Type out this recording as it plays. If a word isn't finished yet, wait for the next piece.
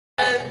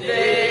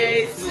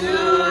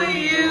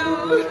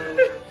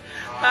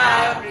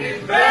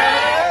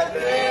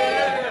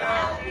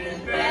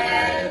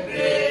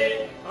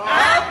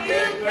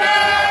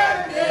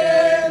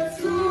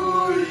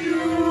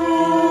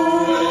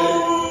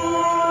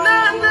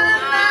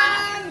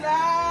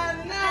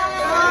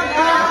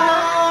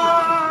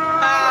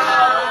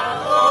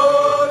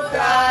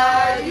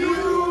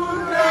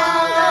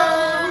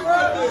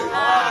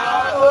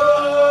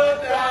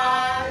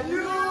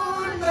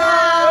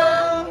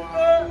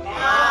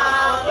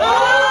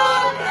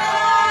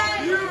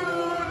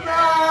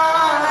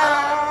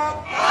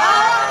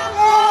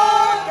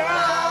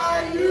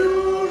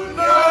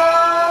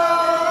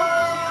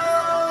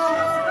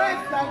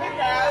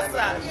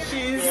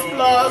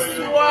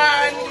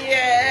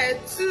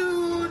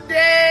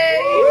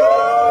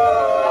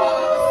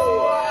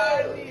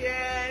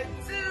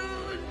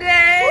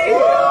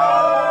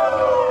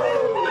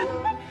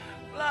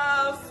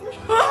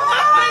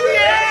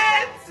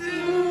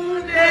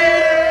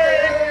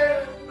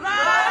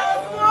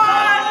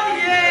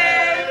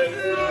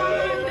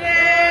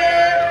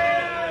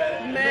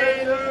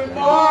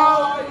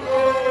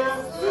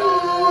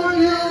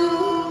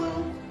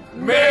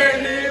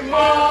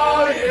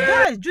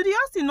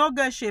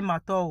no get shame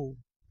at all.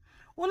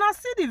 Una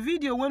see the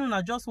video when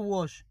una just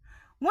watch.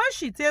 When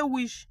she tell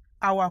wish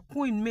our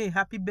Queen May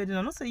happy birthday.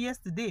 I know say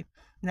yesterday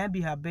na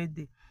be her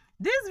birthday.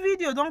 This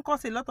video don't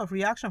cause a lot of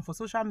reaction for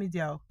social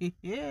media.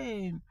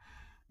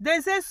 They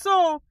say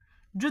so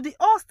Judy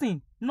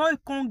Austin no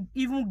can't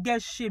even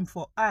get shame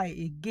for eye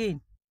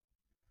again.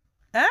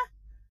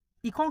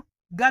 He can't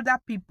gather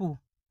people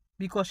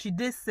because she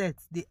dey set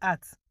the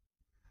art.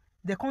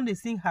 They come dey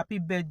sing happy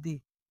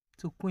birthday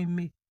to Queen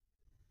May.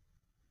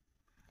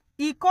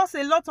 E cause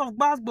a lot of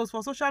gbasgbos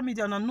for social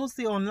media and I know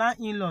say online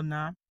in-law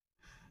now.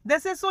 They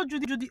say so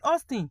Judy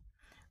Austin,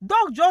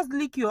 dog just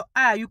lick your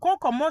eye. You can't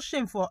comot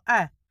shame for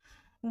eye.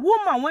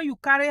 Woman when you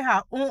carry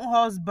her own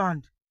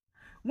husband,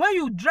 when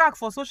you drag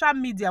for social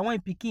media when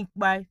pikin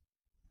kpai,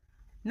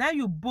 now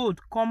you both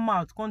come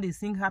out come dey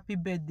sing happy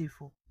birthday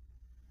for.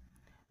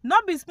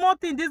 Not be small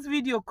thing this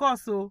video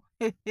cause so.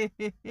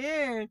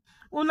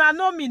 Una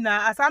know me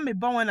now as I'm a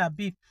born when I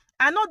be.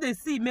 I know they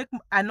see make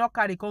I not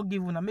carry can't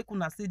give una make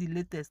una see the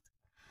latest.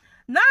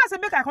 Now I say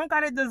make I can't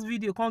carry this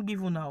video can't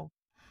give una.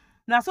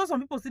 Now so some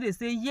people say they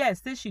say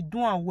yes, say she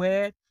doing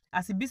well.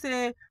 As it be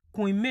say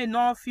Queen May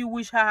not feel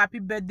wish her happy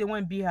birthday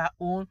when be her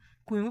own.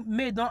 Queen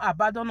May don't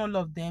abandon all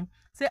of them.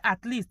 Say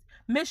at least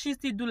make she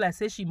still do like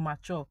say she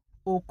mature.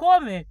 Oh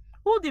come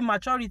who the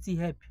maturity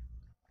help?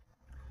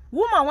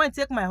 Woman when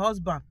take my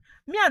husband,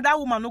 me and that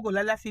woman no go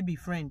like fit be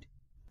friend.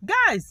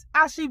 Guys,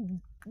 as she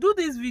do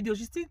this video,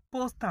 she still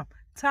post them,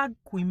 tag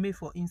Queen May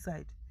for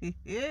inside.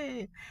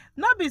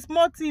 Not be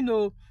small thing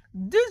no.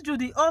 This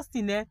Judy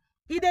Austin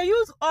they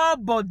use all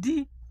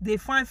body they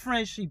find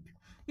friendship.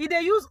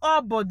 They use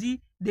all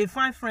body they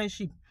find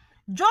friendship.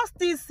 Just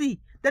still see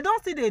they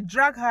don't see they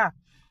drag her.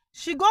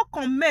 She go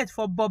comment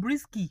for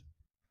Bobrisky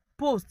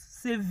post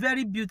say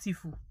very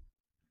beautiful.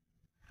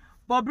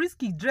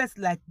 Bobrisky dressed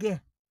like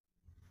girl.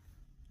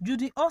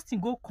 Judy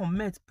Austin go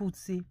comment put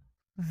say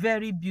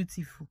very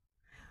beautiful.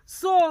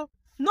 So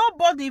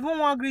nobody even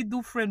want to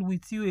do friend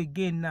with you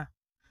again now.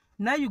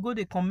 Now you go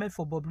the comment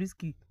for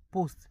Bobrisky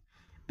post.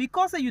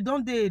 Because you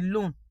don't dey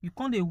alone, you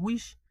can't dey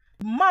wish.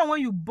 Man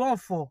when you born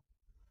for,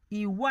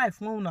 his wife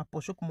when una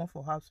pursue come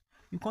for house,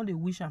 you can't dey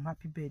wish am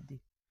happy birthday.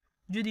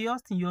 Judy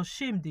Austin, your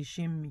shame they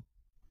shame me.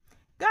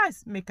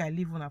 Guys, make I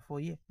leave una for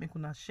here. Make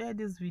una share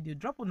this video.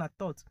 Drop una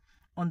thoughts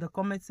on the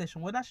comment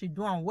section whether she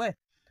doing well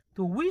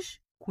to wish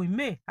Queen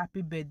May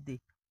happy birthday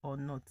or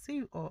not. See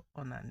you all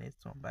on our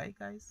next one. Bye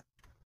guys.